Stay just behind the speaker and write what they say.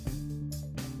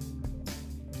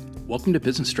Welcome to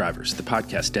Business Drivers, the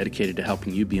podcast dedicated to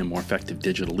helping you be a more effective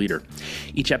digital leader.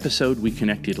 Each episode, we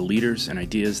connect you to leaders and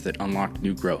ideas that unlock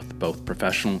new growth, both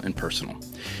professional and personal.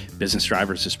 Business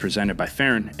Drivers is presented by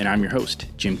Farron, and I'm your host,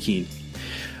 Jim Keene.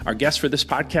 Our guest for this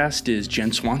podcast is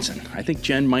Jen Swanson. I think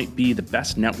Jen might be the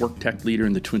best network tech leader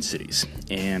in the Twin Cities,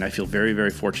 and I feel very,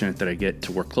 very fortunate that I get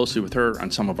to work closely with her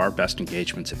on some of our best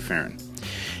engagements at Farron.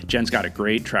 Jen's got a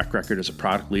great track record as a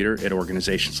product leader at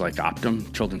organizations like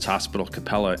Optum, Children's Hospital,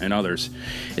 Capella, and others.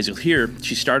 As you'll hear,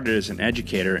 she started as an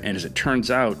educator, and as it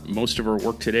turns out, most of her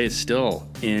work today is still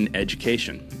in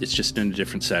education. It's just in a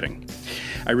different setting.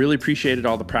 I really appreciated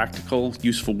all the practical,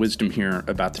 useful wisdom here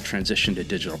about the transition to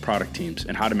digital product teams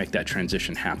and how to make that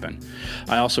transition happen.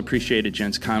 I also appreciated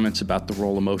Jen's comments about the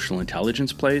role emotional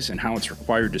intelligence plays and how it's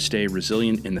required to stay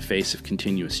resilient in the face of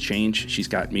continuous change. She's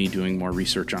got me doing more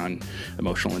research on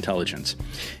emotional intelligence.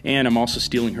 And I'm also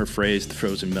stealing her phrase, the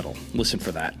frozen middle. Listen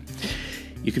for that.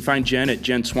 You can find Jen at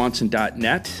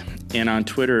jenswanson.net and on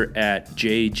Twitter at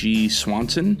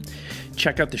jgswanson.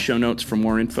 Check out the show notes for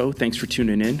more info. Thanks for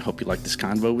tuning in. Hope you like this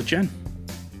convo with Jen.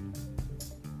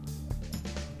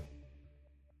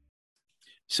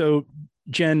 So,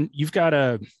 Jen, you've got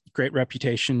a great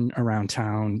reputation around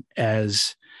town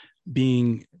as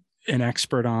being an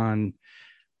expert on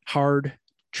hard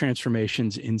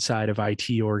transformations inside of IT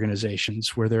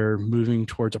organizations where they're moving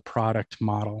towards a product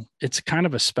model. It's kind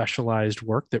of a specialized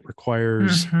work that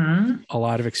requires a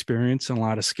lot of experience and a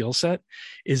lot of skill set.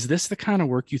 Is this the kind of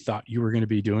work you thought you were going to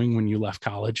be doing when you left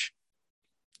college?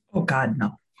 Oh God,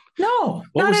 no. No,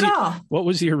 not at all. What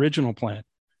was the original plan?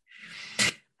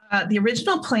 The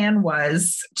original plan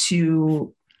was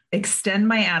to extend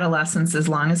my adolescence as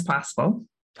long as possible.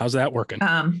 How's that working?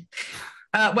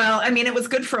 Well, I mean, it was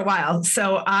good for a while.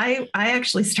 So I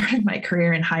actually started my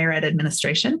career in higher ed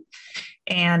administration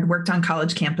and worked on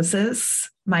college campuses.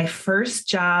 My first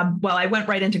job, well, I went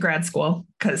right into grad school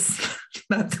because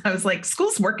I was like,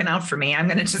 school's working out for me. I'm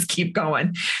going to just keep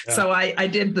going. Yeah. So I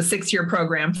did the 6-year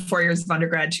program, 4 years of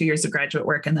undergrad, 2 years of graduate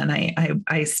work. And then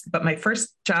but my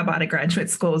first job out of graduate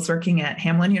school was working at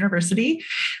Hamline University.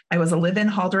 I was a live-in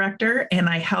hall director and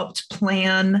I helped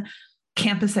plan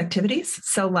campus activities.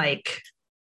 So like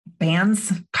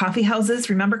bands, coffee houses.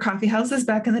 Remember coffee houses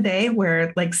back in the day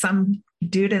where like some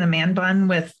dude in a man bun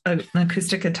with an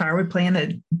acoustic guitar would play in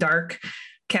a dark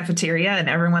cafeteria and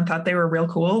everyone thought they were real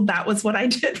cool? That was what I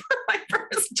did for my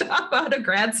first job out of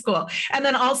grad school. And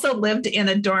then also lived in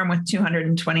a dorm with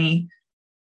 220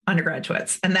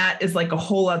 undergraduates. And that is like a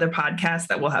whole other podcast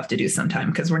that we'll have to do sometime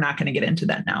because we're not going to get into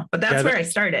that now. But that's where I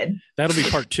started. That'll be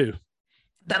part 2.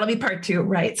 That'll be part 2,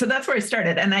 right? So that's where I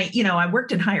started. And I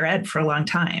worked in higher ed for a long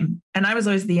time. And I was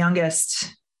always the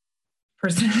youngest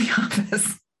person in the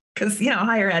office because,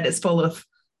 higher ed is full of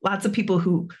lots of people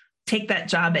who take that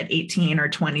job at 18 or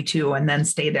 22 and then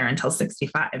stay there until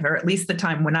 65, or at least the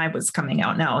time when I was coming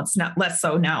out. Now it's not less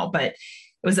so now, but it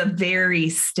was a very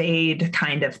staid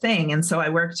kind of thing. And so I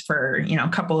worked for, a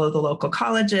couple of the local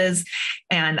colleges.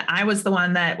 And I was the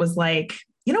one that was like,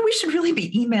 we should really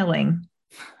be emailing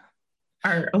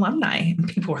our alumni. And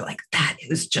people were like, that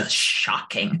is just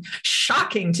shocking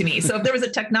to me. So if there was a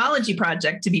technology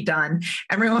project to be done,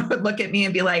 everyone would look at me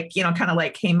and be like, kind of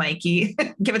like, hey, Mikey,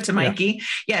 give it to Mikey.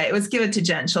 Yeah, it was give it to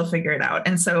Jen. She'll figure it out.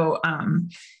 And so,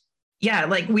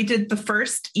 like we did the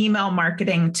first email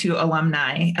marketing to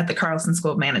alumni at the Carlson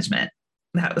School of Management.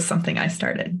 That was something I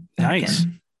started back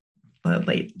in the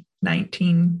late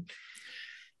 1990s,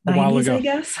 a while ago, I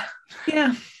guess.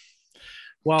 Yeah.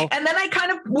 Well, and then I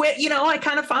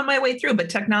kind of found my way through, but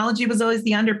technology was always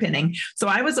the underpinning. So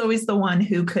I was always the one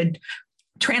who could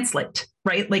translate,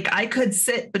 right? Like I could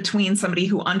sit between somebody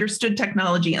who understood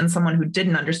technology and someone who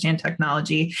didn't understand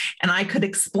technology, and I could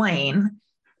explain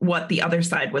what the other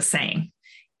side was saying.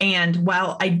 And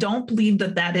while I don't believe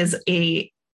that is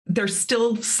there's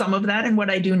still some of that in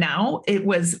what I do now, it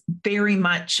was very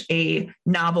much a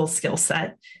novel skill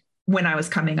set when I was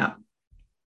coming up.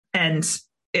 And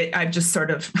I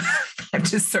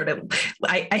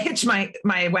hitched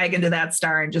my wagon to that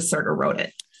star and just sort of wrote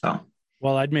it. So,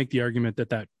 well, I'd make the argument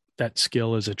that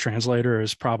skill as a translator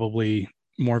is probably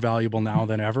more valuable now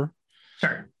than ever.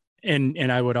 Sure. And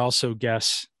I would also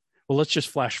guess, well, let's just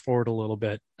flash forward a little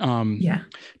bit.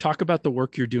 Talk about the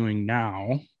work you're doing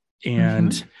now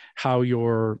and how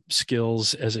your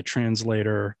skills as a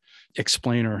translator,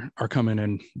 explainer are coming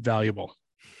in valuable.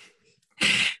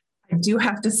 I do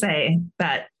have to say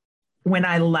that when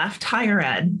I left higher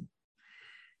ed,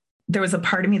 there was a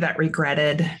part of me that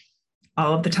regretted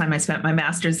all of the time I spent. My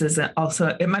master's is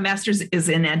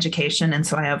in education. And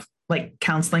so I have like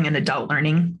counseling and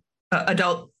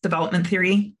adult development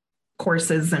theory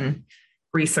courses and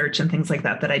research and things like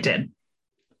that I did.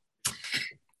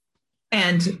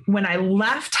 And when I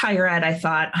left higher ed, I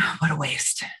thought, oh, what a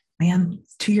waste, man,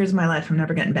 2 years of my life I'm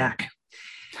never getting back.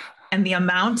 And the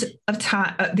amount of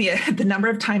time, the number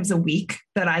of times a week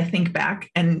that I think back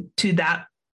and to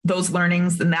those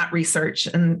learnings and that research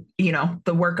and,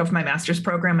 the work of my master's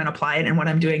program and apply it and what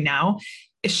I'm doing now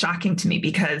is shocking to me,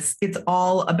 because it's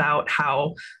all about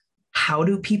how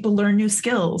do people learn new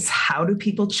skills? How do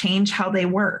people change how they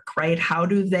work, right? How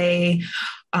do they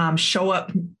show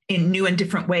up in new and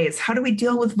different ways? How do we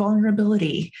deal with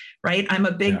vulnerability, right? I'm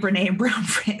a big Brene Brown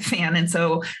fan. And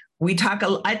so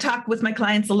I talk with my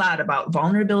clients a lot about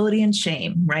vulnerability and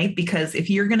shame, right? Because if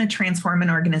you're going to transform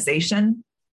an organization,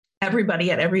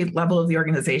 everybody at every level of the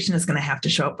organization is going to have to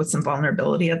show up with some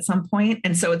vulnerability at some point.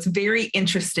 And so it's very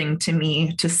interesting to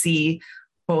me to see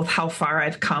both how far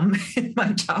I've come in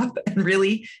my job and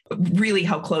really, really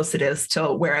how close it is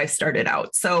to where I started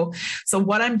out. So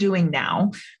what I'm doing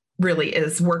now really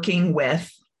is working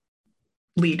with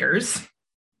leaders,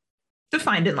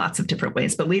 defined in lots of different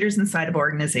ways, but leaders inside of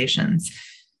organizations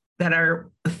that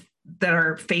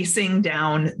are facing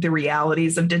down the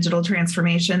realities of digital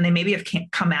transformation. They maybe have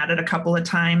come at it a couple of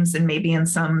times and maybe in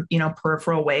some,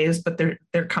 peripheral ways, but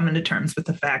they're coming to terms with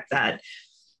the fact that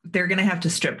they're going to have to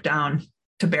strip down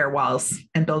to bare walls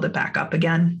and build it back up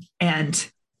again.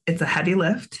 And it's a heavy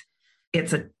lift.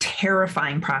 It's a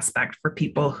terrifying prospect for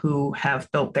people who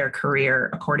have built their career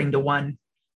according to one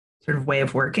sort of way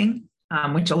of working,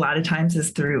 which a lot of times is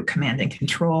through command and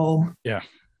control. Yeah.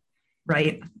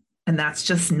 Right. And that's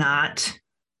just not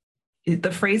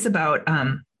the phrase about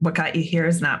what got you here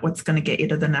is not what's going to get you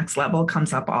to the next level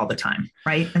comes up all the time.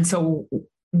 Right. And so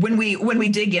when we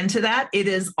dig into that, it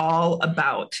is all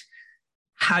about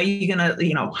how are you going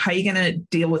to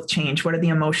deal with change? What are the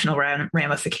emotional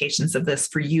ramifications of this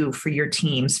for you, for your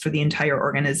teams, for the entire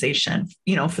organization,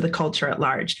 for the culture at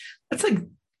large? That's like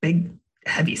big,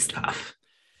 heavy stuff.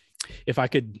 If I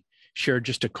could share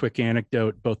just a quick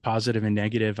anecdote, both positive and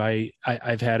negative,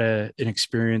 I've had an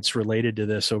experience related to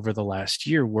this over the last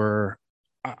year where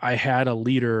I had a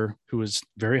leader who was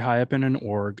very high up in an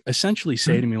org essentially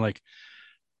say to me, like,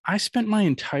 I spent my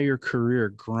entire career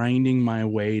grinding my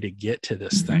way to get to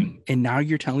this thing. And now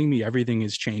you're telling me everything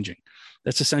is changing.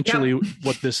 That's essentially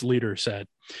what this leader said.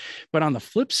 But on the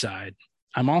flip side,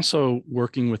 I'm also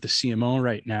working with a CMO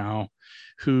right now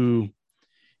who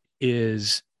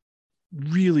is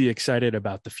really excited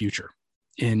about the future.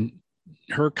 And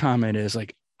her comment is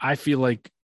like, I feel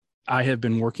like I have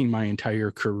been working my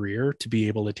entire career to be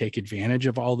able to take advantage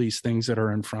of all these things that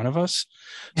are in front of us.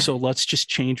 Yeah. So let's just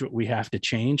change what we have to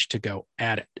change to go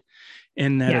at it.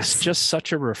 And that is just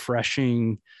such a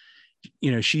refreshing,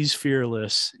 she's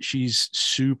fearless. She's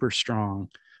super strong.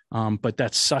 But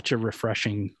that's such a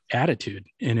refreshing attitude.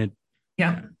 And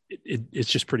it's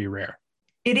just pretty rare.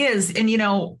 It is. And,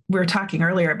 we were talking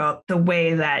earlier about the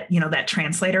way that, that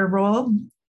translator role,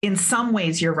 in some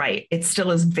ways, you're right. It still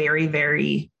is very,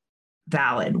 very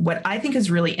valid. What I think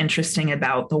is really interesting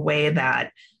about the way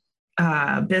that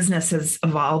business has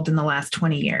evolved in the last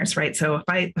 20 years, right? So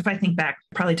if I think back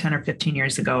probably 10 or 15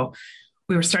 years ago,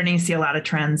 we were starting to see a lot of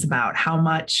trends about how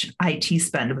much IT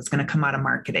spend was going to come out of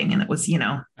marketing. And it was,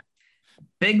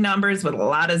 big numbers with a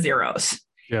lot of zeros.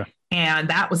 Yeah. And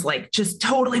that was like just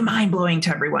totally mind blowing to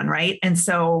everyone. Right. And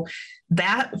so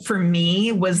that for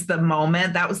me was the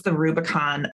moment, that was the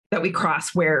Rubicon that we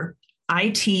crossed where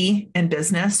IT and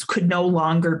business could no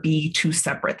longer be two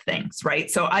separate things. Right.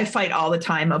 So I fight all the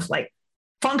time of like,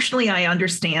 functionally, I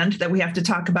understand that we have to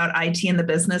talk about IT and the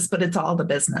business, but it's all the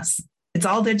business. It's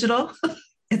all digital,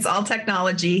 it's all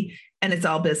technology, and it's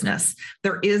all business.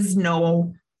 There is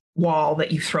no wall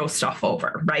that you throw stuff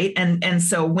over, right? And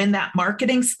so when that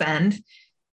marketing spend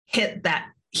hit that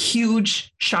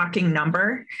huge, shocking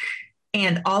number,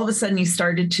 and all of a sudden you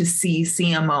started to see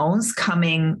CMOs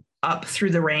coming up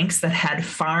through the ranks that had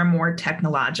far more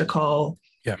technological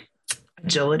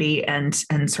agility and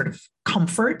sort of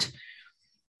comfort.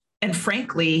 And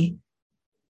frankly,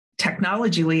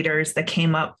 technology leaders that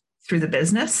came up through the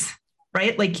business,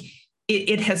 right? Like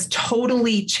it has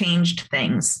totally changed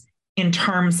things in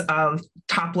terms of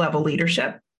top level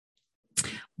leadership,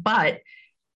 but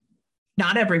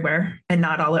not everywhere and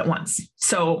not all at once.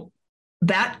 So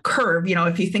that curve,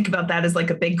 if you think about that as like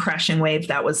a big crashing wave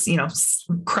that was,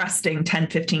 cresting 10,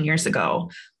 15 years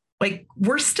ago, like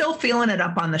we're still feeling it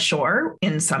up on the shore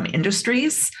in some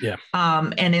industries. Yeah.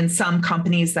 And in some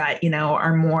companies that,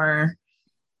 are more,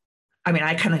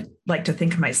 I kind of like to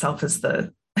think of myself as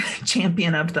the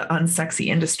champion of the unsexy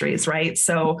industries, right?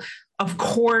 So of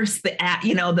course, the app,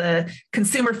 the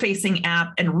consumer facing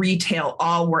app and retail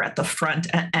all were at the front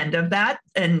end of that.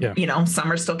 And,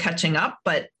 some are still catching up,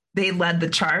 but they led the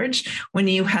charge. When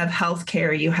you have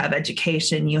healthcare, you have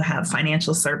education, you have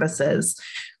financial services,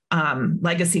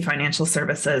 legacy financial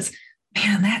services,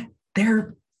 man,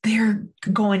 they're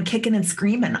going kicking and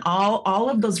screaming. All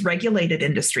of those regulated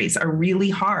industries are really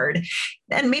hard,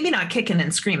 and maybe not kicking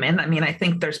and screaming. I mean, I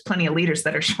think there's plenty of leaders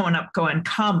that are showing up going,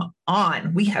 come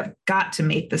on, we have got to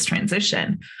make this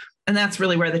transition. And that's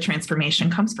really where the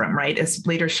transformation comes from, right? Is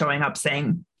leaders showing up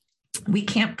saying, we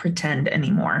can't pretend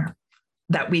anymore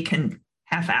that we can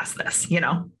half-ass this,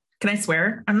 Can I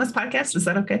swear on this podcast? Is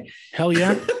that okay? Hell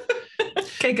yeah.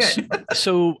 Okay, good.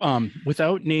 So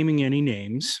without naming any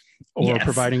names or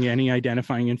providing any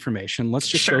identifying information, let's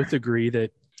just both agree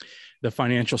that the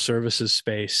financial services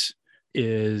space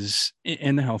is,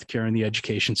 in the healthcare and the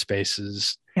education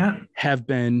spaces, have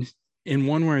been in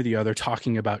one way or the other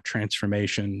talking about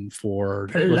transformation for,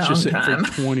 let's just say,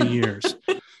 for 20 years.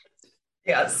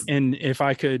 Yes. And if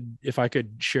I could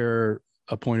share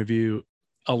a point of view,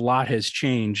 a lot has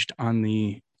changed on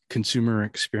the consumer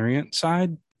experience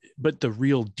side, but the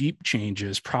real deep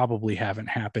changes probably haven't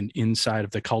happened inside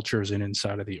of the cultures and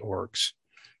inside of the orgs.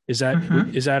 Is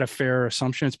that a fair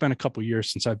assumption? It's been a couple of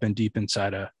years since I've been deep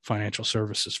inside a financial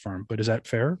services firm, but is that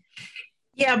fair?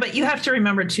 Yeah, but you have to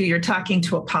remember too, you're talking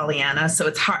to a Pollyanna. So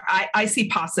it's hard. I see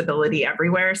possibility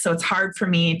everywhere. So it's hard for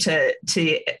me to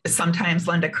sometimes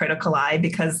lend a critical eye,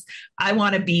 because I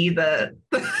want to be the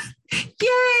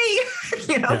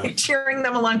yay, cheering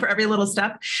them along for every little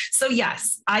step. So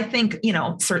yes, I think,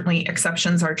 certainly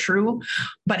exceptions are true,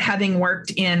 but having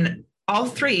worked in all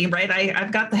three, right?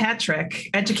 I've got the hat trick: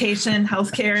 education,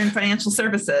 healthcare, and financial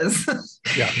services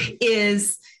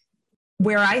is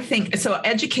where I think, so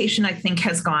education, I think,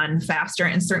 has gone faster,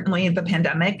 and certainly the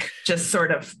pandemic just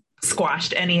sort of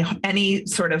squashed any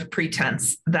sort of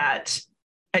pretense that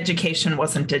education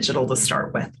wasn't digital to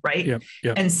start with, right? Yep.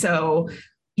 And so,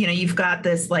 you've got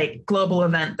this like global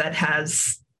event that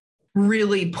has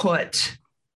really put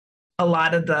a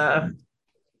lot of the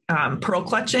pearl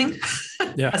clutching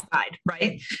aside,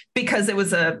 right? Because it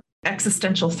was a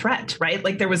existential threat, right?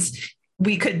 Like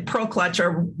we could pearl clutch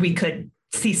or we could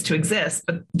cease to exist,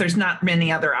 but there's not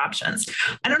many other options.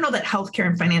 I don't know that healthcare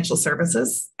and financial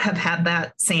services have had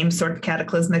that same sort of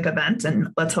cataclysmic event, and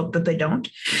let's hope that they don't.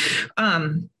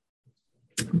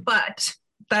 But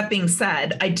that being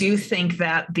said, I do think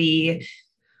that the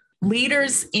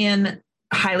leaders in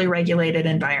highly regulated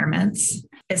environments,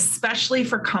 especially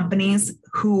for companies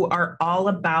who are all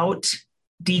about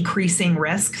decreasing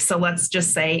risk. So let's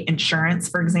just say insurance,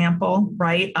 for example,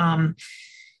 right?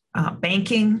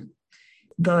 Banking,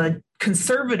 the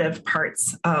conservative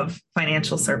parts of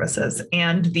financial services,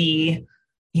 and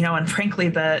and frankly,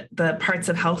 the parts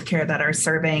of healthcare that are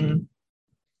serving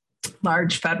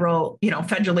large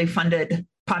federally funded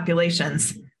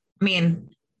populations. I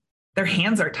mean, their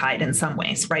hands are tied in some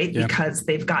ways, right? Yeah. Because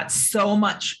they've got so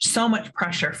much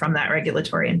pressure from that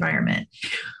regulatory environment.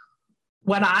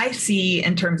 What I see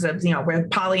in terms of, where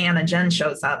Pollyanna Jen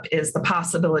shows up is the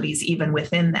possibilities even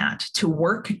within that to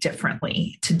work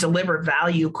differently, to deliver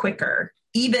value quicker,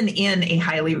 even in a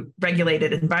highly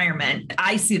regulated environment.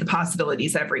 I see the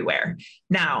possibilities everywhere.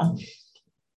 Now,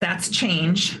 that's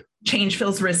change. Change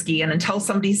feels risky. And until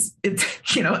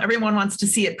everyone wants to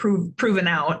see it proven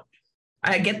out.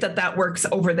 I get that works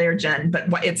over there, Jen,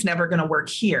 but it's never going to work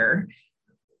here.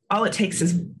 All it takes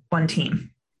is one team.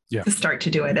 To start to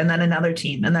do it, and then another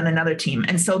team, and then another team.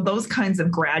 And so those kinds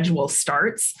of gradual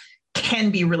starts can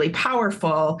be really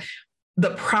powerful. The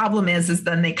problem is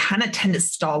then they kind of tend to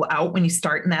stall out when you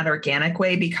start in that organic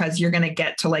way, because you're going to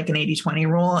get to like an 80-20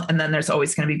 rule. And then there's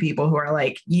always going to be people who are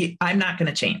like, I'm not going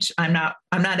to change. I'm not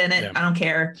in it. Yeah. I don't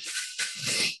care.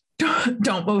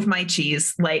 Don't move my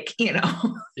cheese.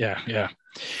 Yeah.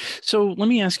 So let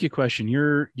me ask you a question.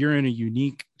 You're in a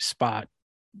unique spot,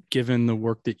 given the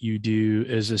work that you do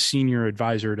as a senior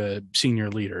advisor to senior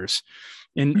leaders.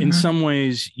 In some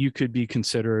ways, you could be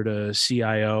considered a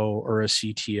CIO or a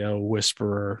CTO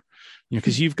whisperer,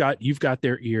 because you've got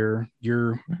their ear.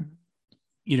 You're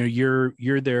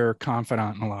their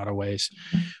confidant in a lot of ways.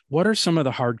 What are some of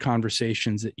the hard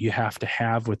conversations that you have to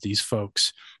have with these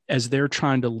folks as they're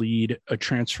trying to lead a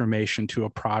transformation to a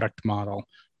product model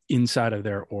inside of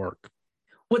their org?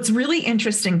 What's really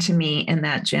interesting to me in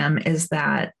that, Jim, is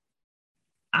that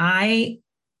I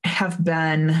have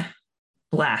been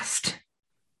blessed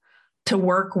to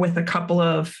work with a couple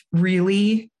of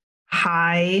really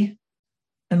high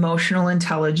emotional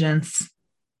intelligence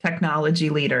technology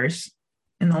leaders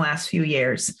in the last few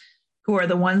years who are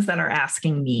the ones that are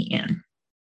asking me in.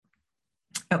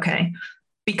 Okay.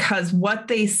 Because what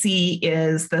they see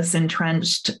is this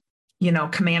entrenched,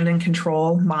 command and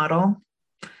control model,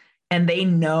 and they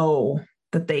know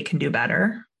that they can do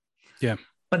better. Yeah.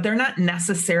 But they're not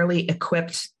necessarily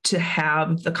equipped to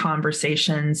have the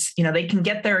conversations. They can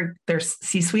get their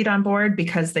C-suite on board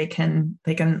because they can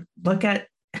look at,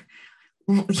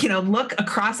 look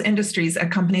across industries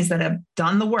at companies that have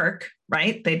done the work,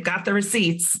 right? They've got the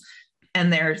receipts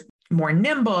and they're more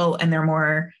nimble and they're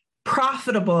more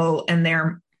profitable and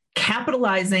they're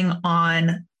capitalizing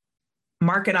on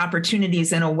market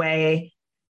opportunities in a way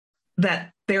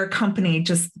that their company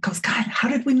just goes, God, how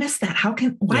did we miss that?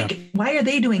 Why are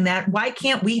they doing that? Why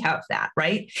can't we have that?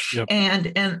 Right. Yep.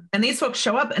 And these folks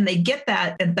show up and they get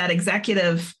that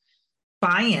executive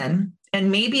buy-in,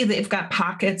 and maybe they've got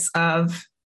pockets of,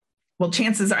 well,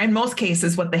 chances are in most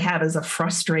cases, what they have is a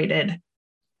frustrated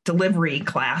delivery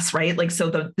class, right? Like, so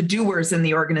the doers in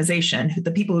the organization,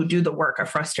 the people who do the work are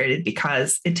frustrated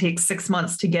because it takes 6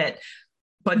 months to get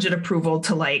budget approval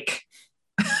to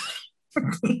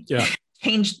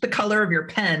change the color of your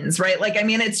pens, right?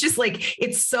 It's just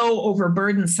it's so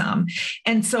overburdensome.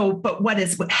 And so, but what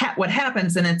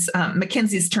happens, and it's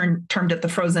McKinsey's termed it the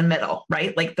frozen middle,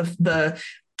 right? Like the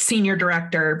senior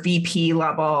director, VP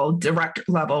level, director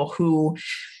level, who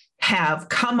have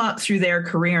come up through their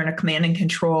career in a command and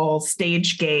control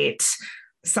stage gate,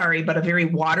 but a very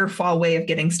waterfall way of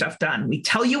getting stuff done. We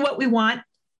tell you what we want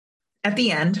at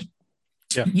the end.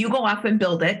 Yeah. You go off and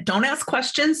build it. Don't ask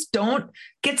questions. Don't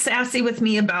get sassy with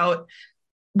me about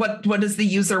what does the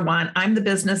user want. I'm the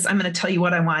business. I'm going to tell you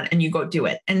what I want and you go do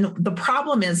it. And the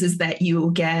problem is that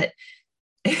you get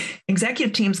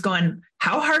executive teams going,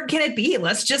 how hard can it be?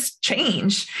 Let's just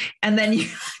change. And then you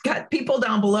got people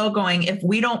down below going, if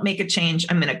we don't make a change,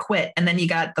 I'm going to quit. And then you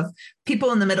got the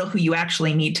people in the middle who you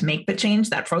actually need to make the change,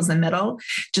 that frozen middle,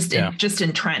 just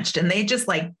entrenched. And they just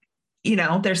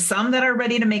there's some that are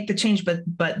ready to make the change, but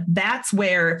that's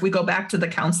where, if we go back to the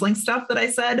counseling stuff that I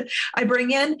said I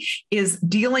bring in, is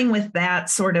dealing with that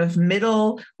sort of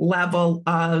middle level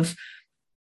of,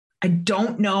 I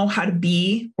don't know how to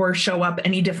be or show up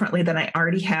any differently than I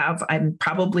already have. I'm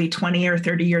probably 20 or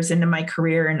 30 years into my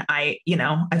career, and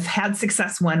I've had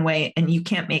success one way and you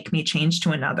can't make me change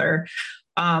to another.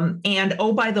 And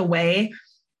oh, by the way,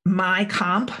 my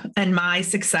comp and my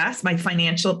success, my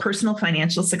personal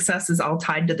financial success is all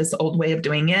tied to this old way of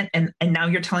doing it. And now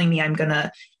you're telling me I'm going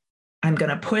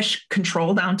to push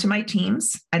control down to my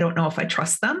teams. I don't know if I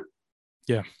trust them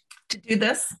to do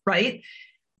this. Right.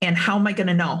 And how am I going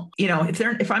to know,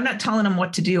 if I'm not telling them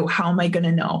what to do, how am I going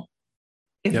to know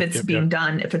if it's being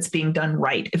done, if it's being done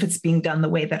right, if it's being done the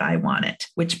way that I want it,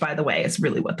 which, by the way, is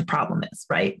really what the problem is.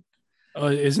 Right.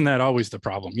 Isn't that always the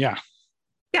problem? Yeah.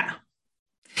 Yeah.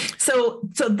 So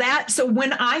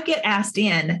when I get asked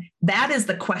in, that is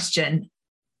the question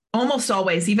almost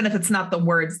always, even if it's not the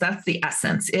words, that's the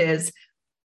essence, is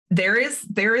there is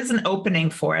an opening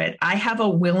for it. I have a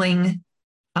willing,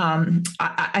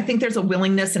 I think there's a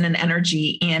willingness and an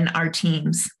energy in our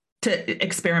teams to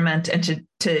experiment and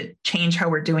to change how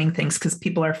we're doing things because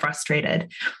people are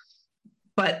frustrated.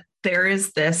 But there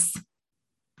is this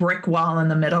brick wall in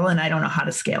the middle and I don't know how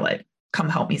to scale it. Come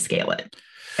help me scale it.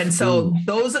 And so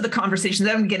those are the conversations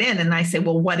that I get in, and I say,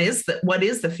 well, what is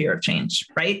the fear of change,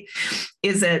 right?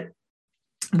 Is it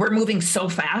we're moving so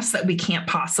fast that we can't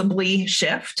possibly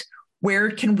shift?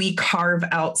 Where can we carve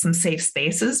out some safe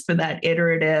spaces for that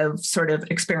iterative sort of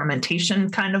experimentation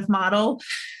kind of model?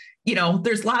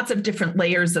 There's lots of different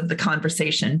layers of the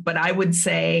conversation, but I would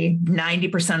say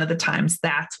 90% of the times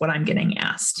that's what I'm getting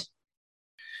asked.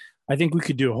 I think we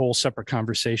could do a whole separate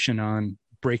conversation on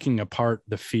breaking apart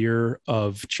the fear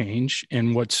of change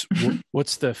and what's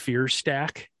the fear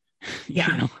stack.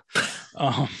 Yeah.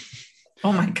 Oh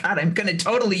my God, I'm going to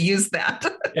totally use that.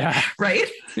 Yeah. Right.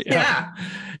 Yeah.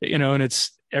 And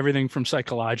it's everything from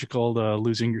psychological to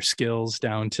losing your skills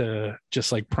down to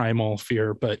just like primal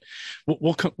fear, but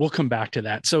we'll come back to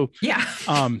that. So yeah.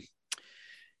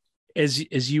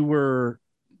 As you were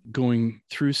going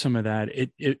through some of that,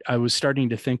 I was starting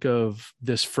to think of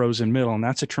this frozen middle, and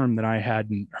that's a term that I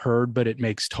hadn't heard, but it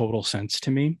makes total sense to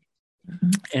me. Mm-hmm.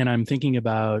 And I'm thinking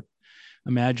about,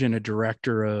 imagine a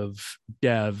director of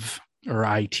dev or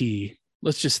IT.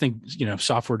 Let's just think,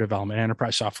 software development,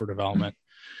 enterprise software development,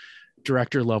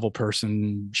 director level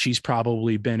person. She's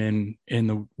probably been in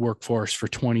the workforce for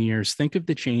 20 years. Think of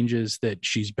the changes that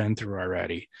she's been through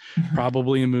already. Mm-hmm.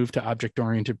 Probably a move to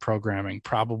object-oriented programming,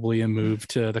 probably a move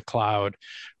to the cloud,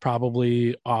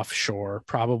 probably offshore,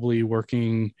 probably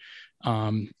working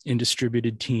in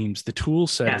distributed teams. The tool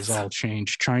set has all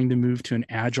changed, trying to move to an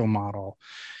agile model.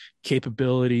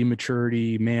 capability,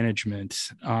 maturity, management,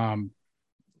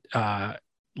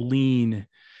 lean,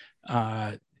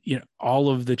 all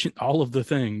of the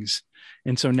things.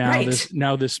 And so now right.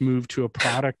 this move to a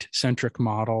product centric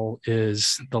model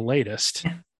is the latest.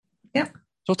 Yeah.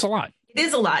 So it's a lot. It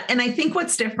is a lot. And I think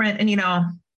what's different,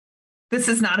 and this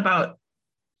is not about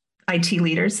IT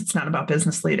leaders. It's not about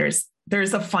business leaders.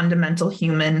 There's a fundamental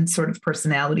human sort of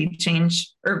personality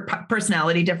change or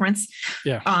personality difference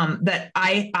that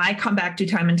I come back to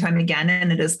time and time again,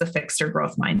 and it is the fixed or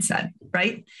growth mindset,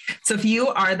 right? So if you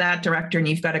are that director and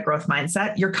you've got a growth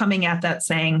mindset, you're coming at that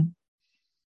saying,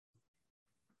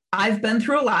 I've been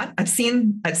through a lot. I've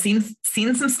seen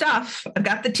some stuff. I've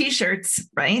got the t-shirts,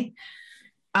 right?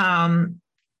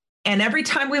 And every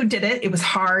time we did it, it was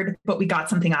hard, but we got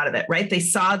something out of it, right? They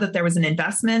saw that there was an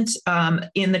investment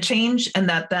in the change and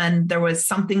that then there was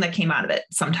something that came out of it.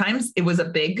 Sometimes it was a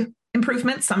big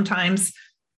improvement. Sometimes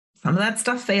some of that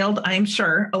stuff failed, I'm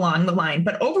sure, along the line.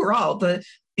 But overall, the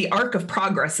arc of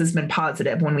progress has been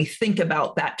positive when we think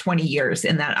about that 20 years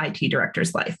in that IT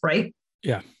director's life, right?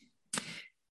 Yeah.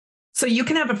 So you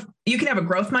can have a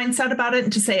growth mindset about it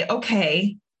and to say,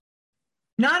 okay,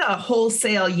 not a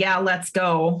wholesale, yeah, let's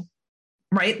go.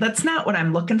 Right? That's not what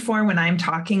I'm looking for when I'm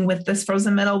talking with this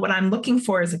frozen middle. What I'm looking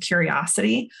for is a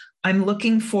curiosity. I'm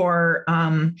looking for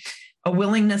a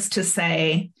willingness to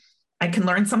say, I can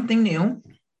learn something new,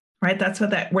 right? That's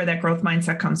where that growth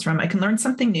mindset comes from. I can learn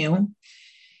something new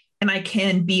and I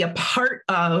can be a part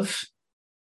of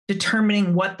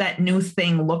determining what that new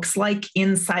thing looks like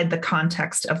inside the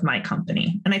context of my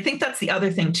company. And I think that's the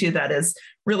other thing too, that is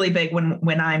really big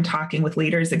when I'm talking with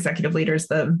leaders, executive leaders,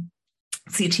 the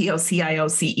CTO, CIO,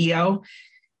 CEO,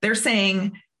 they're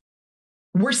saying,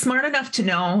 we're smart enough to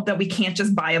know that we can't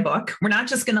just buy a book. We're not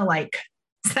just going to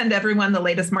send everyone the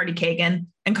latest Marty Kagan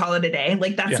and call it a day.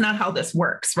 That's not how this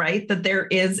works, right? That there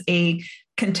is a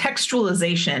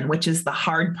contextualization, which is the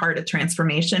hard part of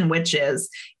transformation, which is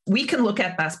we can look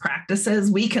at best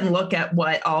practices. We can look at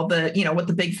what all the, what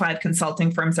the big 5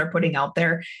 consulting firms are putting out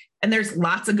there. And there's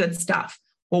lots of good stuff.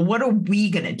 Well, what are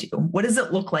we going to do? What does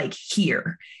it look like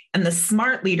here? And the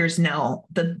smart leaders know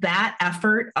that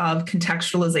effort of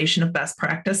contextualization of best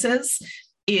practices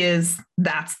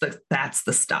that's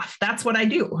the stuff. That's what I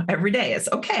do every day. It's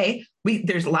okay.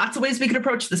 There's lots of ways we could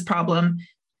approach this problem.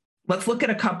 Let's look at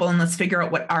a couple and let's figure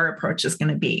out what our approach is going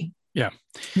to be. Yeah.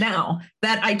 Now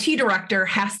that IT director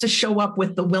has to show up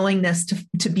with the willingness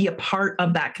to be a part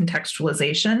of that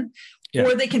contextualization,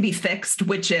 or they can be fixed,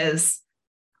 which is,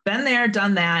 been there,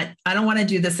 done that. I don't want to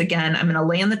do this again. I'm going to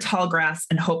lay in the tall grass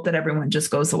and hope that everyone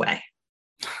just goes away.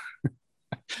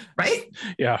 Right?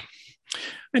 Yeah.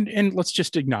 And let's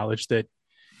just acknowledge that,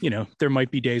 there might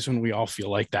be days when we all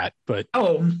feel like that, but.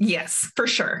 Oh, yes, for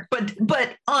sure.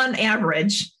 But on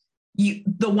average,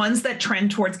 the ones that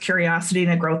trend towards curiosity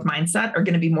and a growth mindset are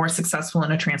going to be more successful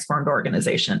in a transformed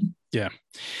organization. Yeah.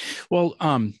 Well,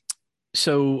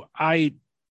 so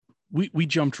we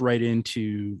jumped right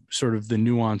into sort of the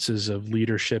nuances of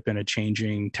leadership in a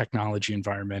changing technology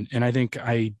environment. And I think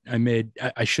I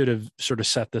should have sort of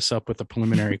set this up with a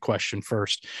preliminary question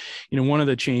first. One of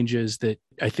the changes that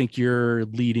I think you're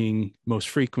leading most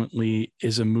frequently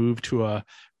is a move to a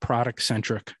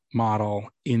product-centric model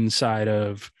inside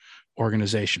of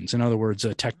organizations. In other words,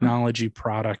 a technology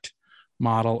product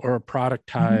model or a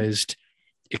productized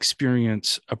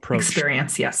experience approach.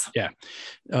 Yes. Yeah.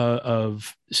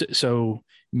 So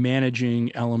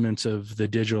managing elements of the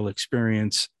digital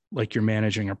experience like you're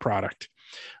managing a product.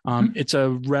 It's a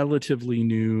relatively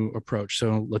new approach.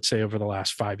 So let's say over the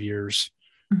last 5 years,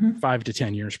 5 to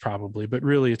 10 years probably, but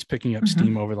really it's picking up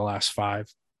steam over the last 5.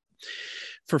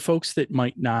 For folks that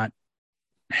might not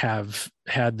have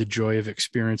had the joy of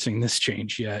experiencing this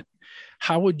change yet,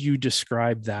 how would you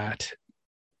describe that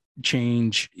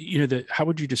change? How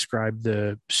would you describe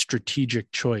the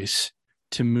strategic choice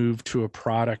to move to a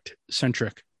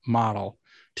product-centric model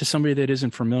to somebody that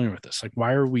isn't familiar with this?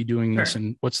 Why are we doing this,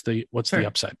 and what's the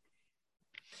upside?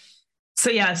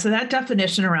 So that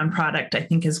definition around product, I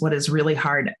think, is what is really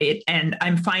hard. And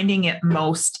I'm finding it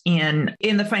most in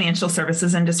the financial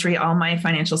services industry. All my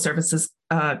financial services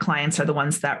clients are the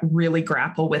ones that really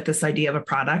grapple with this idea of a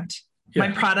product. Yeah.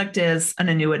 My product is an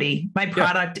annuity. My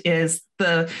product is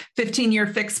the 15-year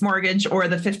fixed mortgage or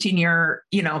the 15-year,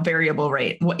 variable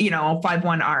rate,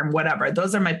 5/1 ARM, whatever.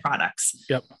 Those are my products.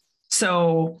 Yep.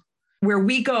 So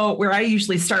where I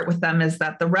usually start with them is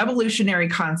that the revolutionary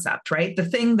concept, right? The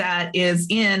thing that is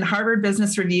in Harvard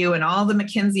Business Review and all the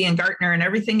McKinsey and Gartner and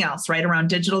everything else, right, around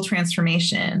digital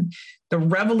transformation. The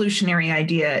revolutionary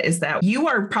idea is that you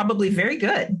are probably very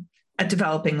good at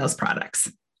developing those products.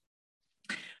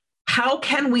 how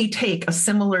can we take a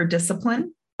similar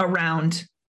discipline around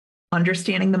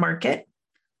understanding the market,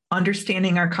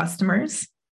 understanding our customers,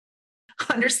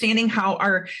 understanding how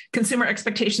our consumer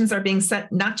expectations are being set,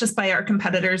 not just by our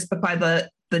competitors, but by the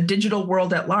digital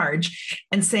world at large,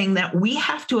 and saying that we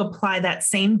have to apply that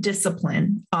same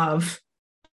discipline of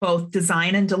both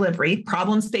design and delivery,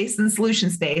 problem space and solution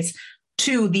space,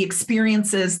 to the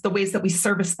experiences, the ways that we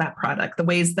service that product, the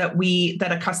ways that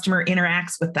a customer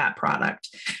interacts with that product.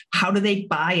 How do they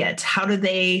buy it? How do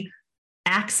they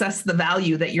access the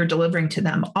value that you're delivering to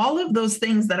them? All of those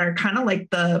things that are kind of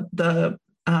like the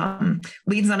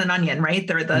leaves on an onion, right?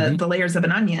 They're the layers of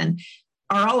an onion,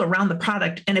 are all around the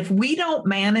product. And if we don't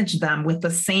manage them with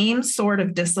the same sort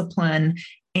of discipline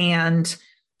and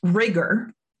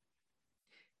rigor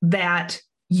that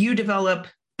you develop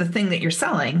the thing that you're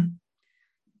selling,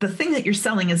 the thing that you're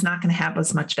selling is not going to have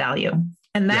as much value.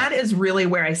 And that is really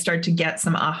where I start to get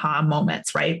some aha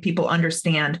moments, right? People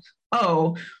understand,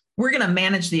 oh, we're going to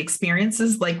manage the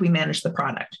experiences like we manage the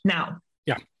product. Now,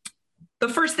 the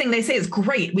first thing they say is,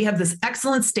 great, we have this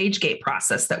excellent stage gate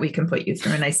process that we can put you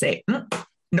through. And I say,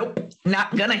 nope,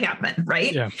 not going to happen,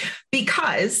 right? Yeah.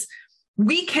 Because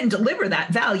we can deliver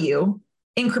that value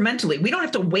incrementally. We don't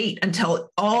have to wait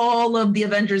until all of the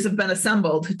Avengers have been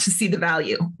assembled to see the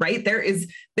value, right? There is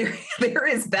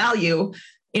value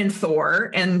in Thor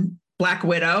and Black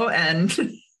Widow and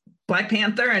Black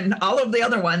Panther and all of the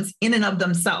other ones in and of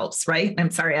themselves, right? I'm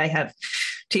sorry, I have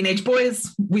teenage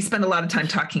boys. We spend a lot of time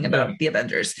talking about the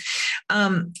Avengers.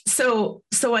 So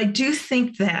I do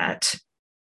think that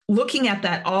looking at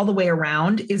that all the way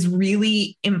around is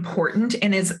really important,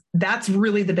 and that's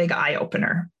really the big eye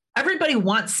opener. Everybody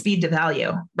wants speed to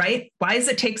value, right? Why does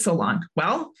it take so long?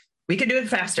 Well, we can do it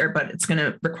faster, but it's going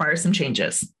to require some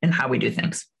changes in how we do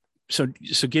things. So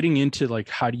getting into like,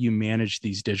 how do you manage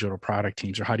these digital product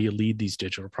teams, or how do you lead these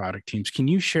digital product teams? Can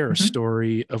you share a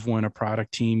story of when a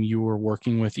product team you were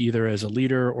working with, either as a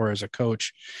leader or as a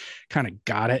coach, kind of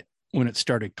got it when it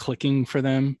started clicking for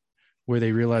them, where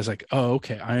they realized like, oh,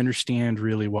 okay, I understand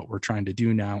really what we're trying to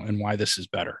do now and why this is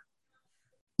better?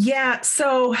 Yeah.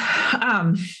 So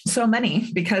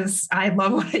many, because I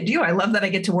love what I do. I love that I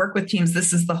get to work with teams.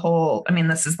 This is the whole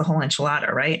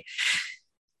enchilada, right?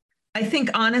 I think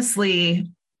honestly,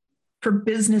 for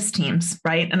business teams,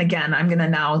 right? And again, I'm going to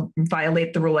now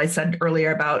violate the rule I said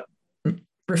earlier about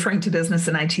referring to business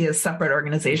and IT as separate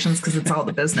organizations, because it's all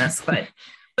the business, but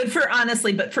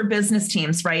for business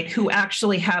teams, right, who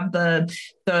actually have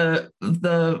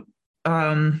the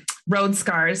road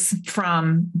scars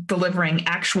from delivering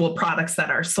actual products that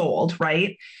are sold,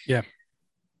 right? Yeah.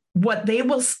 What they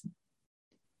will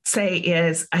say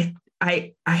is, I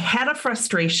had a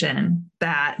frustration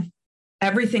that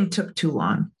everything took too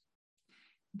long,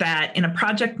 that in a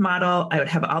project model, I would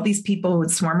have all these people who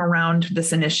would swarm around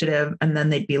this initiative, and then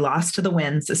they'd be lost to the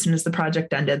winds. As soon as the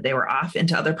project ended, they were off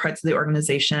into other parts of the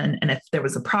organization. And if there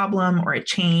was a problem or a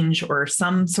change or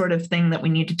some sort of thing that we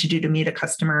needed to do to meet a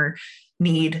customer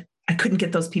need, I couldn't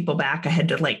get those people back. I had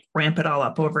to like ramp it all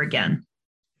up over again.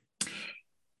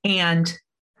 And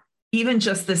even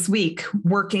just this week,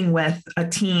 working with a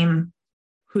team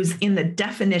who's in the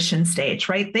definition stage,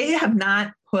 right? They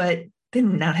do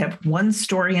not have one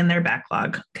story in their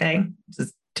backlog. Okay.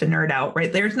 Just to nerd out,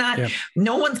 right? There's not,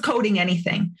 no one's coding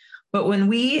anything. But when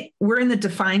we're in the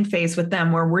define phase with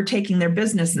them, where we're taking their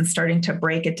business and starting to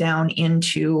break it down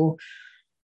into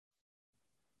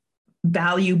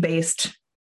value-based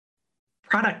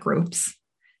product groups,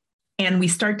 and we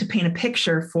start to paint a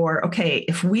picture for, okay,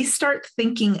 if we start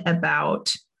thinking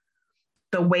about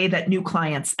the way that new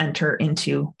clients enter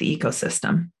into the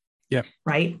ecosystem,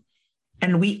 right?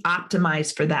 And we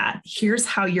optimize for that. Here's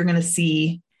how you're going to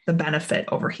see the benefit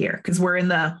over here. Because we're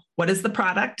in what is the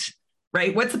product,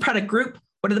 right? What's the product group?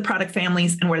 What are the product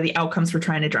families? And what are the outcomes we're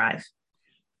trying to drive?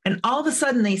 And all of a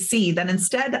sudden they see that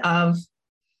instead of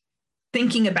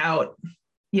thinking about,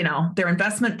 their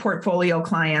investment portfolio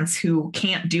clients who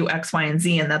can't do X, Y, and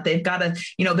Z, and that they've got to,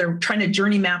 they're trying to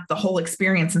journey map the whole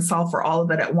experience and solve for all of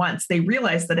it at once. They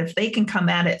realize that if they can come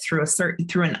at it through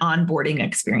an onboarding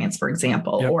experience, for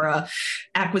example, or a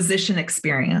acquisition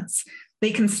experience,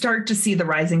 they can start to see the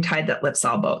rising tide that lifts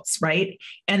all boats, right?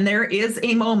 And there is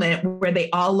a moment where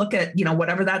they all look at,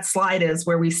 whatever that slide is,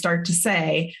 where we start to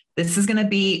say, this is going to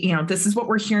be, this is what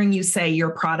we're hearing you say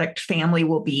your product family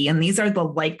will be. And these are the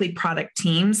likely product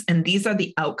teams. And these are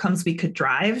the outcomes we could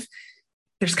drive.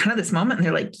 There's kind of this moment and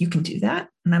they're like, you can do that?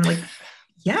 And I'm like,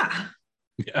 yeah.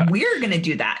 We're going to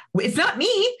do that. It's not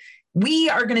me. We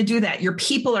are going to do that. Your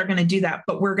people are going to do that,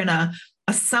 but we're going to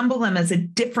assemble them as a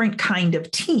different kind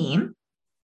of team,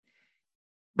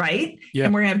 right? Yeah.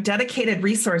 And we're going to have dedicated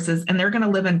resources, and they're going to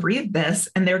live and breathe this,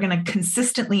 and they're going to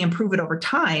consistently improve it over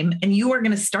time. And you are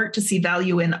going to start to see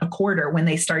value in a quarter when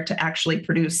they start to actually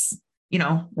produce,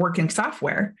 working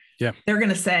software. Yeah. They're going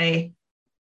to say,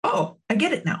 oh, I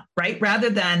get it now, right? Rather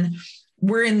than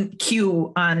we're in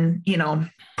queue on,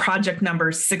 project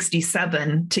number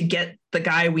 67 to get the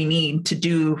guy we need to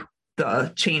do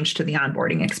the change to the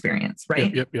onboarding experience,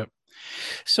 right? Yep.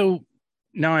 So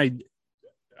now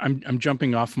I'm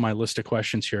jumping off my list of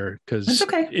questions here because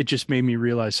it just made me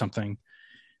realize something.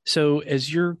 So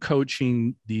as you're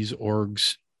coaching these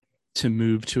orgs to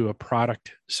move to a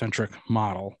product-centric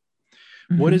model,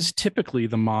 what is typically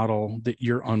the model that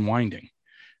you're unwinding?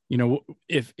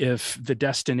 If the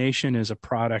destination is a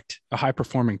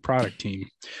high-performing product team,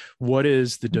 what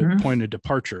is the point of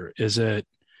departure? Is it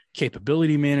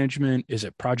capability management? Is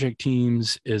it project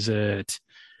teams? Is it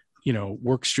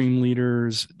work stream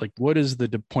leaders? Like, what is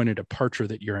the point of departure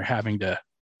that you're having to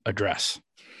address?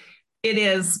 It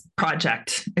is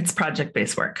it's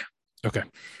project-based work. Okay.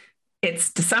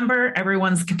 It's December.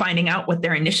 Everyone's finding out what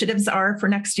their initiatives are for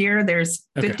next year. There's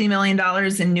 $50 million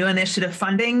in new initiative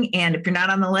funding. And if you're not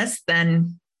on the list,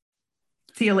 then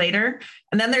see you later.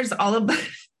 And then there's all of the,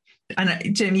 I know,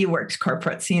 Jim, you worked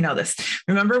corporate, so you know this.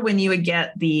 Remember when you would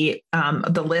get the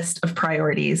list of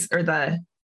priorities, or the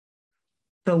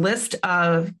list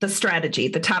of the strategy,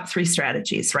 the top 3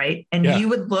 strategies, right? And you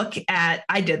would look at,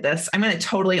 I did this, I'm going to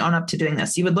totally own up to doing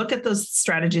this. You would look at those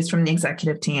strategies from the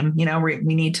executive team,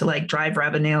 we need to drive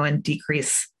revenue and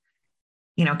decrease,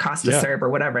 cost to serve or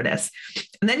whatever it is.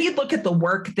 And then you'd look at the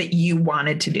work that you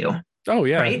wanted to do. Oh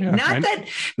yeah. Right. Yeah.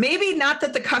 Not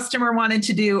that the customer wanted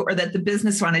to do, or that the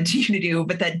business wanted you to do,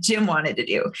 but that Jim wanted to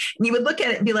do. And you would look at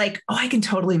it and be like, oh, I can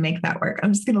totally make that work.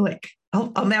 I'm just going to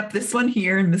I'll map this one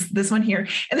here and this one here.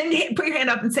 And then you put your hand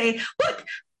up and say, look,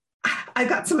 I've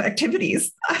got some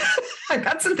activities. I've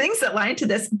got some things that lie into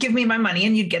this. Give me my money,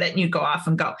 and you'd get it and you'd go off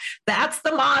and go. That's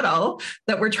the model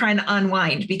that we're trying to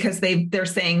unwind, because they're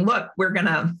saying, look,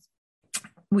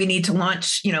 we need to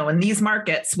launch, in these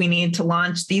markets, we need to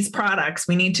launch these products,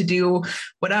 we need to do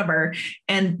whatever.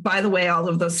 And by the way, all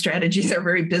of those strategies are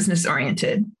very business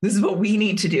oriented. This is what we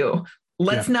need to do.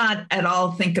 Let's not at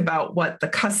all think about what the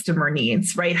customer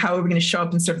needs, right? How are we going to show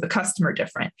up and serve the customer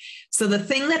different? So the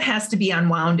thing that has to be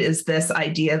unwound is this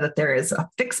idea that there is a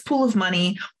fixed pool of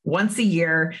money once a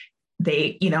year.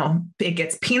 It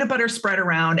gets peanut butter spread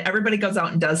around. Everybody goes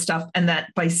out and does stuff. And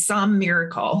that by some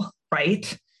miracle,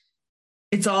 right,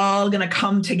 it's all going to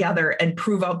come together and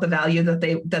prove out the value that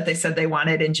they said they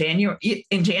wanted in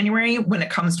January when it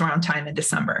comes to around time in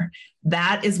December.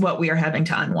 That is what we are having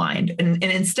to unwind. And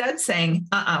instead saying,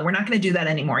 we're not going to do that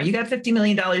anymore. You got $50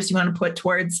 million you want to put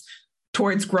towards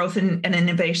growth and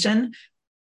innovation.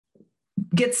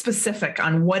 Get specific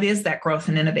on what is that growth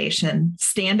and innovation.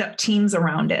 Stand up teams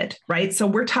around it, right? So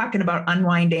we're talking about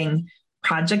unwinding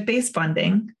project-based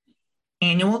funding,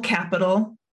 annual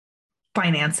capital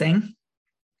financing,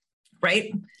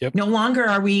 right? Yep. No longer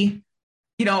are we,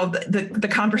 the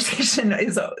conversation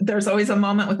is, there's always a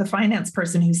moment with a finance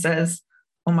person who says,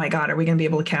 oh my God, are we going to be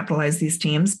able to capitalize these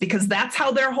teams? Because that's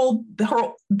how their whole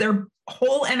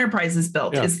enterprise is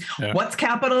built, is what's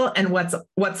capital and what's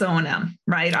O&M,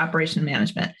 right? Operation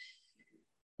management.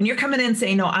 And you're coming in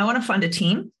saying, no, I want to fund a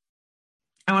team.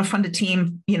 I want to fund a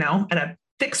team, at a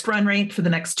fixed run rate for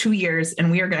the next 2 years. And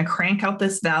we are going to crank out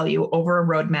this value over a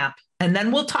roadmap. And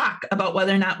then we'll talk about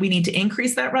whether or not we need to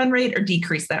increase that run rate or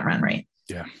decrease that run rate.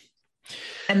 Yeah.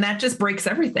 And that just breaks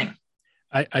everything.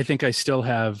 I think I still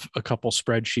have a couple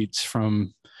spreadsheets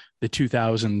from the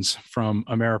 2000s from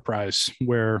Ameriprise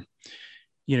where,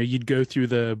 you'd go through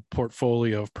the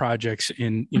portfolio of projects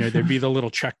and, there'd be the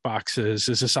little check boxes.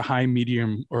 Is this a high,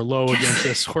 medium, or low against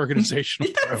this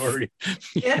organizational priority?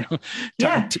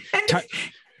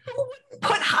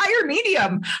 Put higher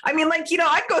medium. I mean,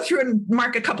 I'd go through and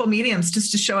mark a couple mediums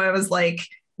just to show I was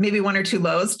maybe 1 or 2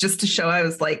 lows, just to show I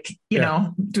was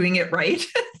doing it right.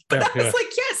 But I was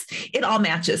yes, it all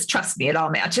matches. Trust me, it all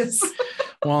matches.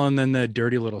 Well, and then the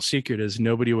dirty little secret is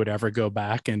nobody would ever go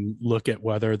back and look at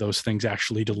whether those things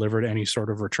actually delivered any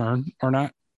sort of return or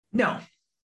not. No.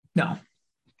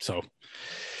 So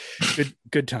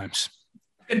good times.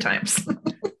 Good times.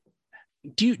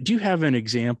 Do you have an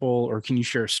example, or can you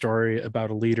share a story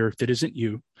about a leader that isn't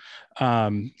you,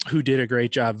 who did a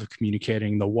great job of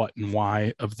communicating the what and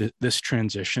why of this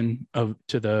transition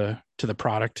to the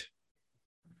product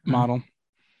model?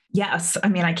 Yes, I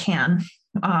mean, I can,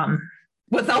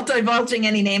 without divulging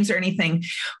any names or anything.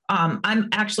 I'm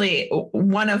actually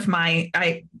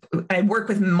I work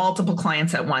with multiple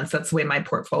clients at once. That's the way my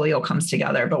portfolio comes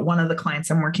together. But one of the clients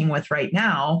I'm working with right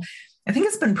now I think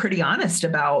it's been pretty honest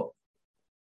about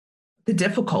the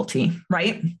difficulty,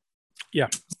 right? Yeah.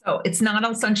 So it's not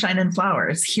all sunshine and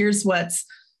flowers. Here's what's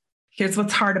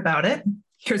hard about it.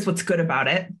 Here's what's good about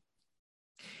it.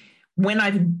 When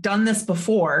I've done this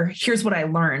before, here's what I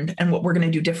learned and what we're going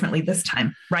to do differently this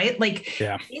time, right? Like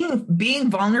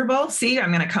being vulnerable. See,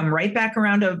 I'm going to come right back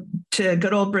around to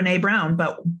good old Brene Brown,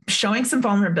 but showing some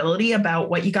vulnerability about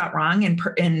what you got wrong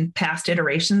in past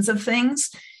iterations of things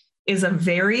is a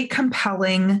very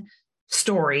compelling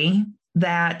story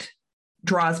that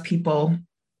draws people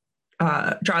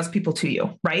to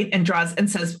you, right? And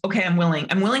says, okay, I'm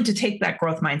willing to take that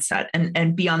growth mindset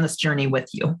and be on this journey with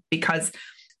you. Because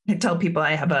I tell people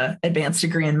I have an advanced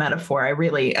degree in metaphor. I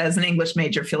really, as an English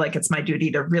major, feel like it's my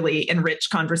duty to really enrich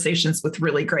conversations with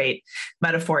really great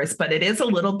metaphors. But it is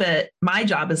my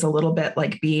job is a little bit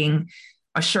like being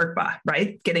a Sherpa,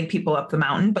 right? Getting people up the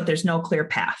mountain, but there's no clear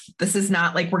path. This is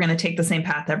not like we're going to take the same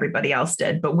path everybody else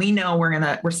did, but we know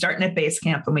we're starting at base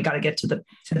camp and we got to get to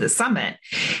the summit.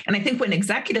 And I think when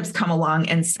executives come along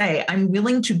and say, I'm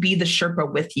willing to be the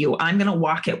Sherpa with you, I'm going to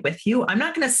walk it with you. I'm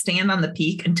not going to stand on the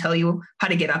peak and tell you how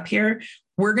to get up here.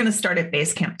 We're going to start at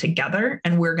base camp together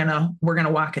and we're going to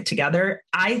walk it together.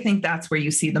 I think that's where you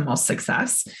see the most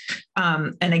success.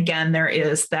 And again,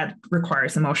 that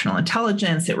requires emotional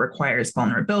intelligence. It requires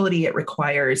vulnerability. It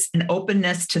requires an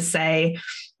openness to say,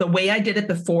 the way I did it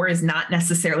before is not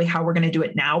necessarily how we're going to do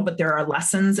it now, but there are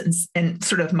lessons and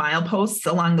sort of mileposts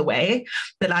along the way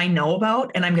that I know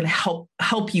about, and I'm going to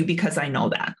help you because I know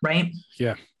that, right?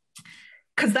 Yeah.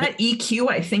 Because that EQ,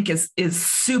 I think, is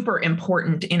super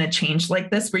important in a change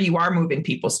like this, where you are moving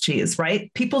people's cheese,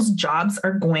 right? People's jobs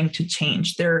are going to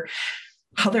change.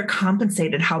 How they're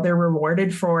compensated, how they're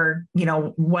rewarded for,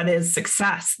 what is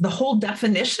success. The whole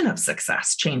definition of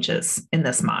success changes in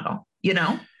this model,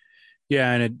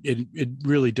 Yeah, and it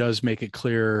really does make it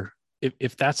clear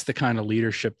if that's the kind of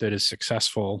leadership that is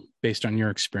successful based on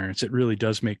your experience. It really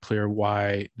does make clear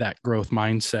why that growth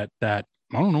mindset, that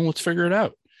I don't know, let's figure it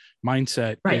out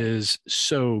mindset, is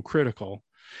so critical.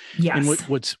 Yes.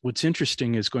 And what's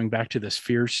interesting is going back to this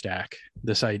fear stack,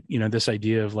 this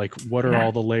idea of like, what are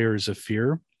all the layers of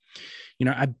fear?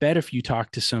 I bet if you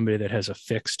talk to somebody that has a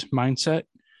fixed mindset,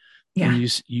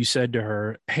 and you said to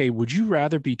her, hey, would you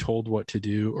rather be told what to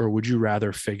do or would you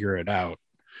rather figure it out?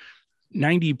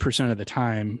 90% of the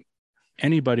time,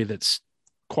 anybody that's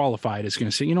qualified is going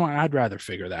to say, I'd rather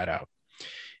figure that out.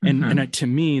 And to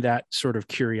me, that sort of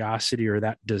curiosity or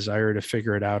that desire to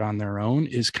figure it out on their own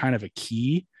is kind of a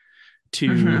key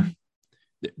to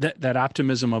that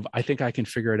optimism of, I think I can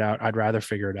figure it out. I'd rather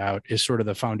figure it out, is sort of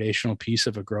the foundational piece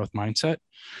of a growth mindset.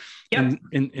 Yep.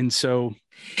 And so,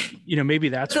 maybe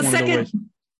that's one of the ways.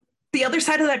 The other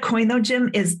side of that coin though, Jim,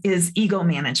 is ego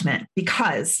management,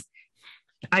 because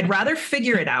I'd rather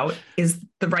figure it out is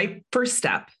the right first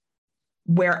step,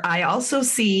 where I also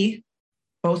see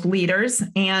both leaders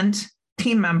and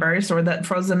team members, or the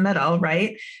frozen middle,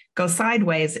 right, go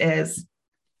sideways is,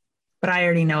 but I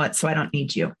already know it, so I don't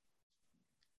need you.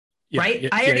 Right?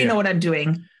 I already know what I'm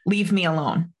doing. Leave me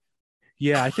alone.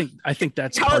 Yeah, I think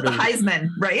that's call it the Heisman,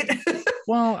 right?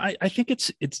 Well, I think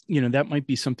it's that might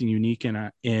be something unique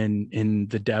in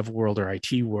the dev world or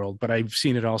IT world, but I've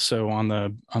seen it also on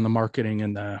the marketing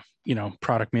and the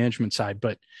product management side.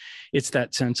 But it's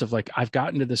that sense of like, I've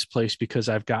gotten to this place because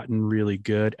I've gotten really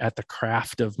good at the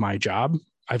craft of my job.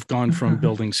 I've gone from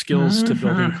building skills to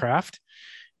building craft.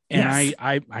 And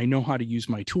I know how to use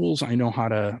my tools. I know how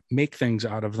to make things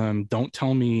out of them. Don't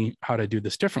tell me how to do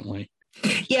this differently.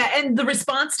 Yeah. And the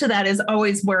response to that is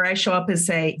always where I show up is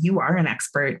say, you are an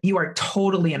expert. You are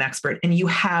totally an expert and you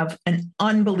have an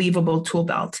unbelievable tool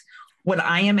belt. What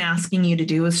I am asking you to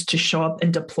do is to show up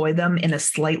and deploy them in a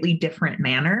slightly different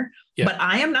manner. Yeah. But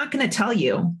I am not going to tell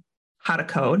you how to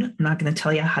code. I'm not going to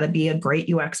tell you how to be a great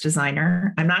UX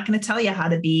designer. I'm not going to tell you how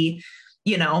to be,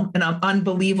 an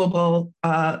unbelievable,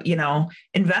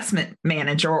 investment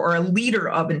manager or a leader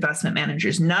of investment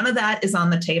managers. None of that is on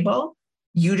the table.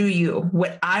 You do you.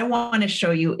 What I want to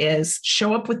show you is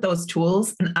show up with those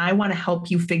tools, and I want to help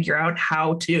you figure out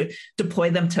how to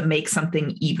deploy them to make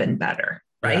something even better.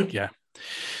 Right? Yeah.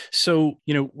 So,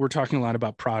 we're talking a lot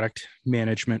about product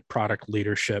management, product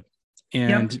leadership.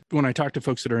 And when I talk to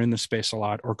folks that are in the space a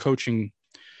lot or coaching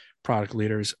product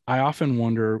leaders, I often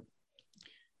wonder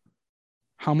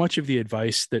how much of the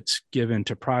advice that's given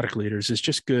to product leaders is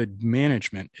just good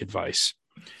management advice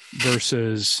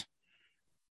versus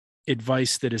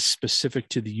advice that is specific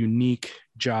to the unique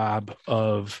job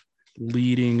of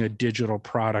leading a digital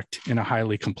product in a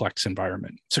highly complex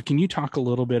environment. So can you talk a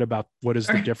little bit about what is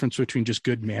the difference between just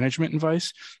good management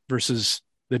advice versus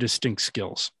the distinct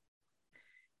skills?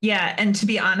 Yeah. And to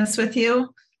be honest with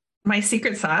you, my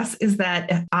secret sauce is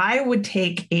that if I would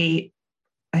take a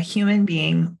human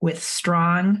being with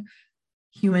strong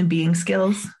human being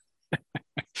skills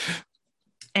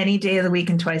any day of the week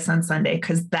and twice on Sunday,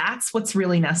 because that's what's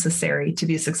really necessary to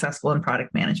be successful in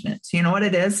product management. So you know what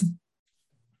it is?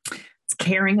 It's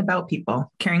caring about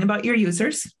people, caring about your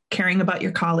users, caring about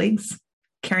your colleagues,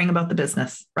 caring about the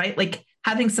business, right? Like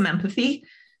having some empathy,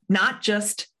 not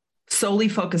just solely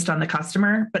focused on the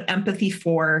customer, but empathy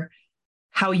for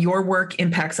how your work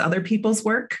impacts other people's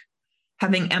work,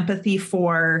 having empathy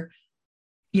for,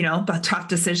 the tough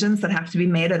decisions that have to be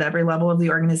made at every level of the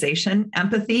organization.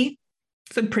 Empathy,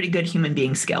 it's a pretty good human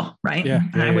being skill, right?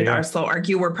 And I would also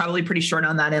argue we're probably pretty short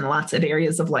on that in lots of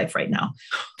areas of life right now.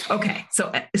 Okay,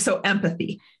 so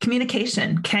empathy,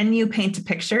 communication. Can you paint a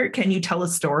picture? Can you tell a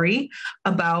story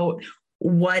about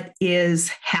what is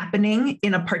happening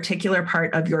in a particular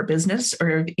part of your business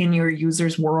or in your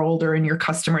users' world or in your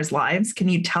customers' lives? Can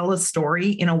you tell a story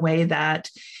in a way that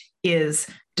is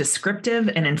descriptive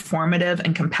and informative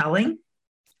and compelling?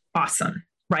 Awesome,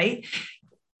 right?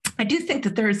 I do think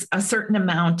that there's a certain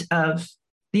amount of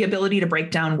the ability to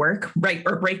break down work, right?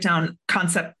 Or break down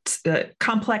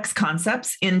complex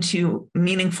concepts into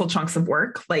meaningful chunks of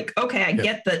work. Like, okay, I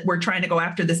get that we're trying to go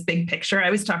after this big picture. I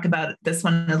always talk about this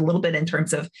one a little bit in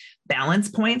terms of balance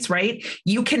points, right?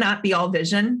 You cannot be all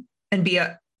vision and be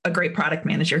a great product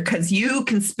manager because you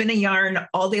can spin a yarn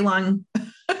all day long,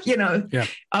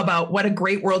 about what a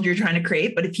great world you're trying to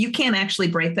create. But if you can't actually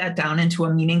break that down into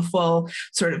a meaningful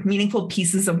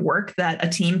pieces of work that a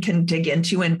team can dig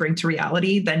into and bring to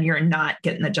reality, then you're not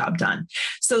getting the job done.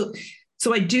 So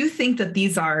I do think that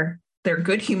they're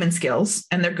good human skills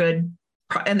and they're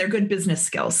good business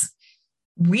skills.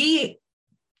 The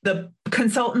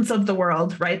consultants of the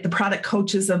world, right? The product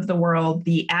coaches of the world,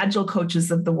 the agile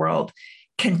coaches of the world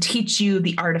can teach you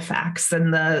the artifacts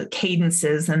and the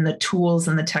cadences and the tools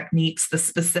and the techniques, the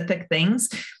specific things.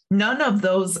 None of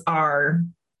those are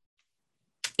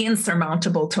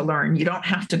insurmountable to learn. You don't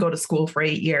have to go to school for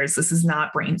 8 years. This is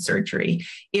not brain surgery.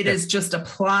 It is just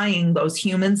applying those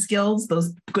human skills,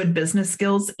 those good business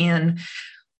skills in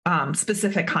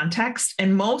specific context.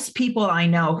 And most people I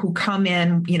know who come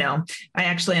in, I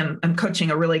actually am coaching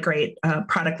a really great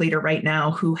product leader right now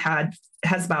who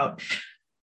has about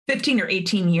 15 or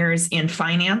 18 years in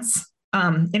finance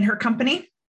in her company,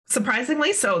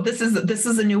 surprisingly. So this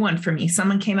is a new one for me.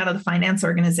 Someone came out of the finance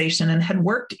organization and had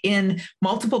worked in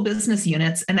multiple business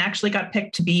units and actually got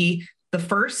picked to be the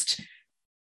first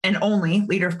and only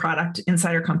leader of product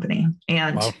inside her company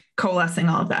and coalescing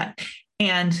all of that.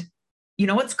 And you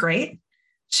know what's great?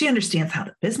 She understands how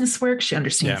the business works. She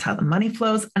understands how the money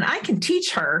flows. And I can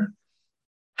teach her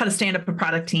how to stand up a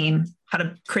product team, how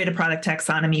to create a product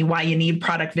taxonomy, why you need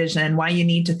product vision, why you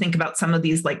need to think about some of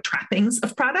these like trappings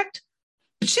of product.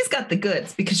 But she's got the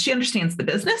goods because she understands the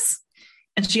business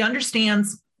and she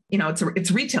understands,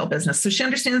 it's retail business. So she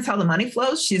understands how the money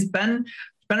flows. She's been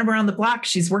around the block.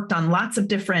 She's worked on lots of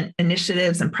different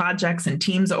initiatives and projects and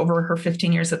teams over her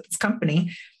 15 years at this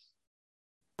company.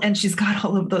 And she's got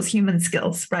all of those human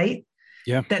skills, right?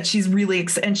 Yeah. That she's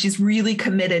really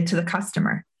committed to the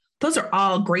customer. Those are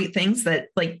all great things that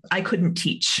I couldn't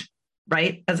teach,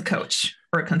 right? As a coach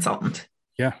or a consultant.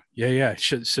 Yeah.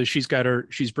 So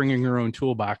she's bringing her own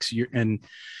toolbox and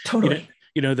totally,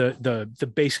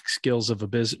 the basic skills of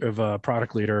a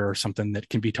product leader or something that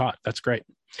can be taught. That's great.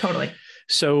 Totally.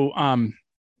 So, I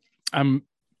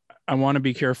want to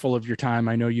be careful of your time.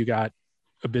 I know you got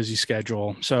a busy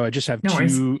schedule. So I just have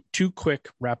two quick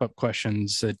wrap up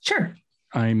questions that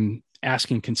I'm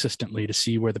asking consistently to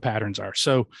see where the patterns are.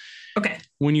 So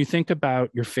when you think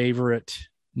about your favorite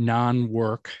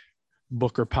non-work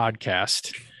book or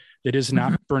podcast that is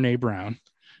not Brene Brown,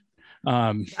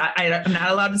 I'm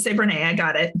not allowed to say Brene. I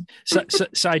got it.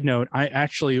 Side note, I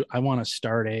want to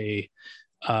start a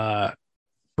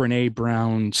Brene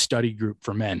Brown study group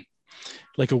for men,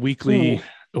 like a weekly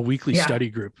study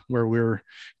group where we're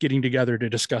getting together to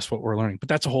discuss what we're learning, but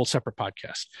that's a whole separate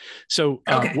podcast. So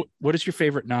what is your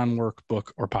favorite non-work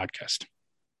book or podcast?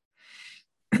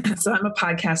 So I'm a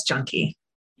podcast junkie.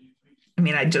 I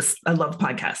mean, I love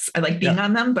podcasts. I like being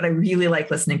on them, but I really like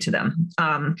listening to them.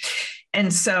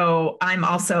 And so I'm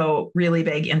also really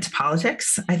big into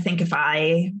politics. I think if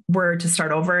I were to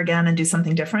start over again and do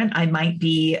something different, I might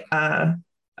be a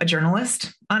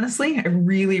journalist. Honestly, I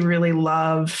really, really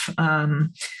love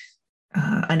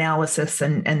analysis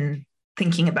and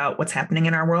thinking about what's happening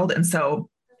in our world. And so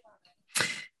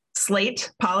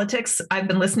Slate Politics, I've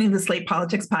been listening to the Slate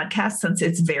Politics podcast since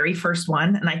its very first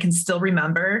one. And I can still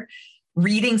remember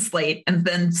reading Slate and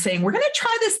then saying, we're going to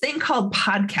try this thing called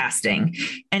podcasting.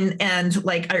 And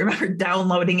like, I remember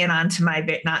downloading it onto my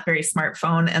not very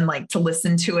smartphone and like to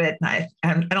listen to it.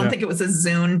 And I don't think it was a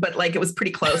Zune, but like it was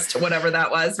pretty close to whatever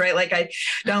that was, right? Like I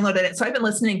downloaded it. So I've been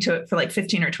listening to it for like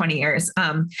 15 or 20 years.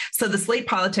 So the Slate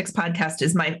Politics podcast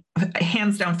is my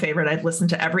hands down favorite. I've listened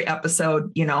to every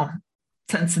episode,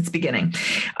 since its beginning.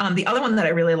 The other one that I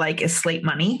really like is Slate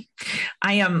Money.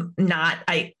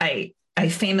 I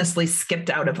famously skipped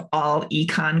out of all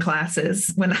econ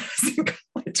classes when I was in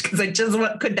college because I just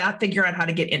could not figure out how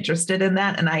to get interested in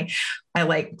that. And I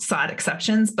like sought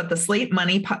exceptions, but the Slate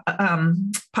Money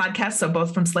podcast, so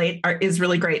both from Slate, is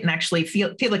really great. And actually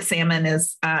Felix Salmon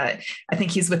is, I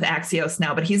think he's with Axios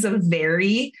now, but he's a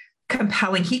very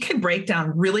compelling, he can break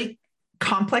down really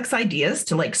complex ideas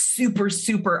to like super,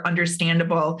 super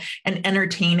understandable and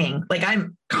entertaining. Like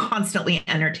I'm constantly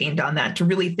entertained on that to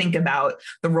really think about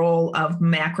the role of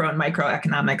macro and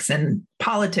microeconomics and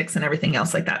politics and everything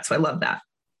else like that. So I love that.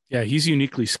 Yeah, he's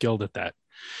uniquely skilled at that.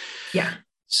 Yeah.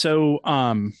 So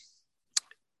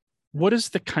what is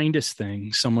the kindest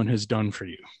thing someone has done for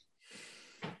you?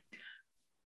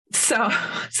 So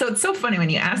it's so funny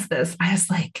when you ask this. I was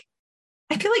like,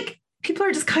 I feel like people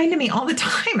are just kind to me all the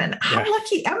time. And how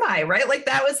lucky am I? Right. Like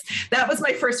that was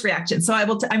my first reaction. So I'm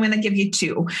going to give you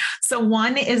two. So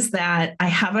one is that I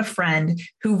have a friend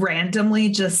who randomly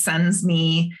just sends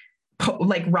me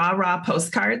like rah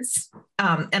postcards.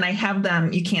 And I have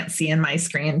them, you can't see in my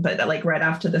screen, but like right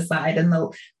off to the side. And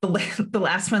the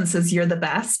last one says, "You're the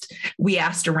best. We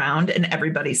asked around and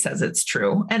everybody says it's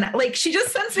true." And like, she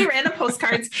just sends me random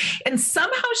postcards and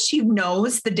somehow she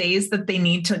knows the days that they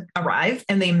need to arrive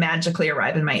and they magically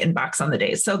arrive in my inbox on the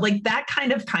days. So like that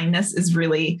kind of kindness is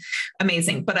really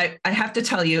amazing. But I have to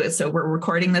tell you, so we're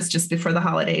recording this just before the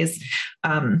holidays.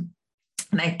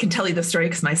 And I can tell you the story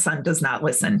because my son does not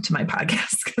listen to my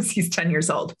podcast because he's 10 years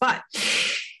old, but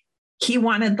he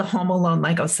wanted the Home Alone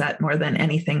Lego set more than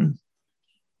anything.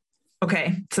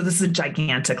 Okay. So this is a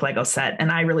gigantic Lego set.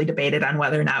 And I really debated on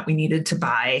whether or not we needed to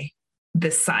buy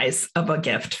this size of a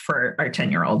gift for our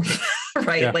 10-year-old,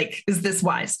 right? Yeah. Like, is this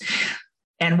wise?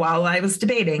 And while I was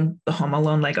debating, the Home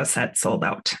Alone Lego set sold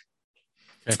out.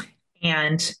 Okay.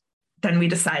 And then we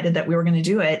decided that we were going to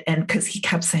do it. And because he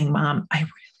kept saying, Mom, I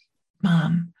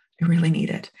really need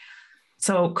it.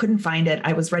 So couldn't find it.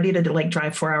 I was ready to like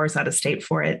drive 4 hours out of state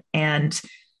for it. And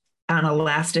on a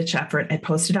last ditch effort, I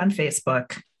posted on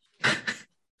Facebook,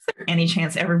 any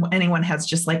chance anyone has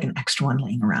just like an extra one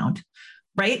laying around,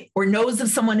 right? Or knows of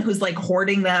someone who's like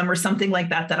hoarding them or something like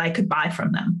that I could buy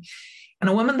from them. And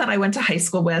a woman that I went to high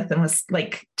school with and was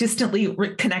like distantly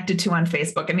connected to on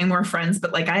Facebook. I mean, we're friends,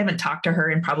 but like I haven't talked to her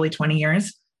in probably 20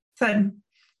 years. Said,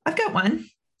 "I've got one.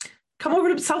 Come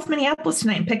over to South Minneapolis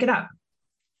tonight and pick it up."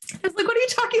 I was like, "What are you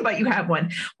talking about? You have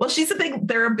one?" Well,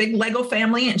 they're a big Lego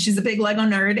family and she's a big Lego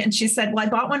nerd. And she said, "Well, I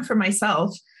bought one for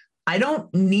myself. I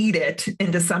don't need it in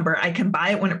December. I can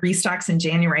buy it when it restocks in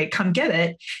January. Come get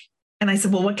it." And I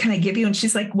said, "Well, what can I give you?" And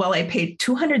she's like, "Well, I paid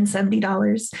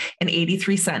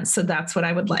 $270.83. So that's what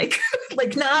I would like."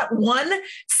 Like not 1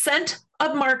 cent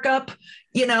of markup,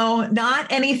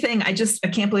 not anything. I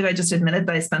can't believe I just admitted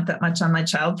that I spent that much on my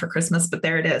child for Christmas, but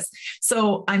there it is.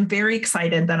 So I'm very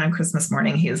excited that on Christmas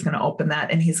morning, he is going to open that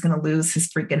and he's going to lose his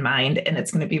freaking mind and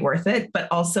it's going to be worth it. But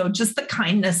also just the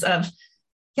kindness of,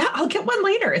 yeah, I'll get one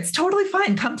later. It's totally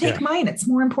fine. Come take mine. It's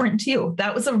more important to you.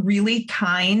 That was a really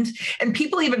kind, and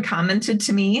people even commented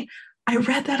to me, "I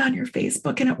read that on your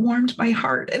Facebook and it warmed my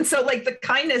heart." And so like the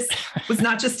kindness was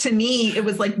not just to me, it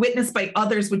was like witnessed by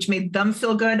others, which made them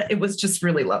feel good. It was just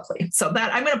really lovely. So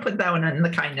that I'm going to put that one in the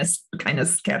kindness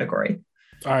category.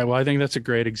 All right. Well, I think that's a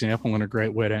great example and a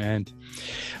great way to end.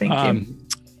 Thank you.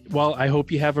 Well, I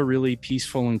hope you have a really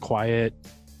peaceful and quiet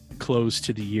close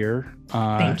to the year.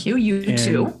 Thank you. You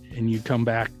too. And you come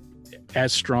back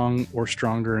as strong or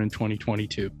stronger in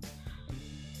 2022.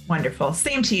 Wonderful.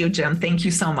 Same to you, Jim. Thank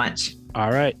you so much.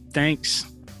 All right. Thanks.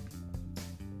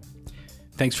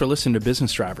 Thanks for listening to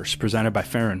Business Drivers, presented by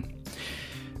Farron.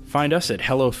 Find us at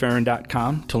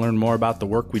hellofarron.com to learn more about the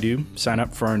work we do, sign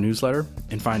up for our newsletter,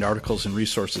 and find articles and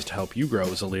resources to help you grow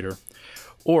as a leader.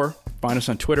 Or find us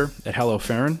on Twitter at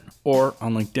HelloFarron or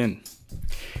on LinkedIn.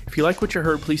 If you like what you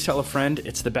heard, please tell a friend.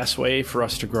 It's the best way for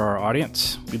us to grow our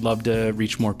audience. We'd love to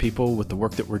reach more people with the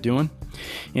work that we're doing.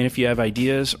 And if you have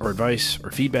ideas or advice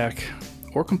or feedback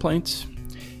or complaints,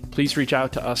 please reach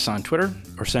out to us on Twitter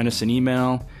or send us an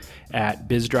email at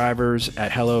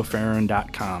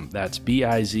bizdrivers@hellofarron.com. That's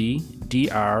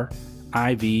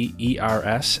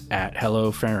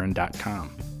BIZDRIVERS@hellofarron.com.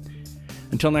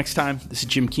 Until next time, this is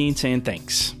Jim Keane saying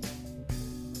thanks.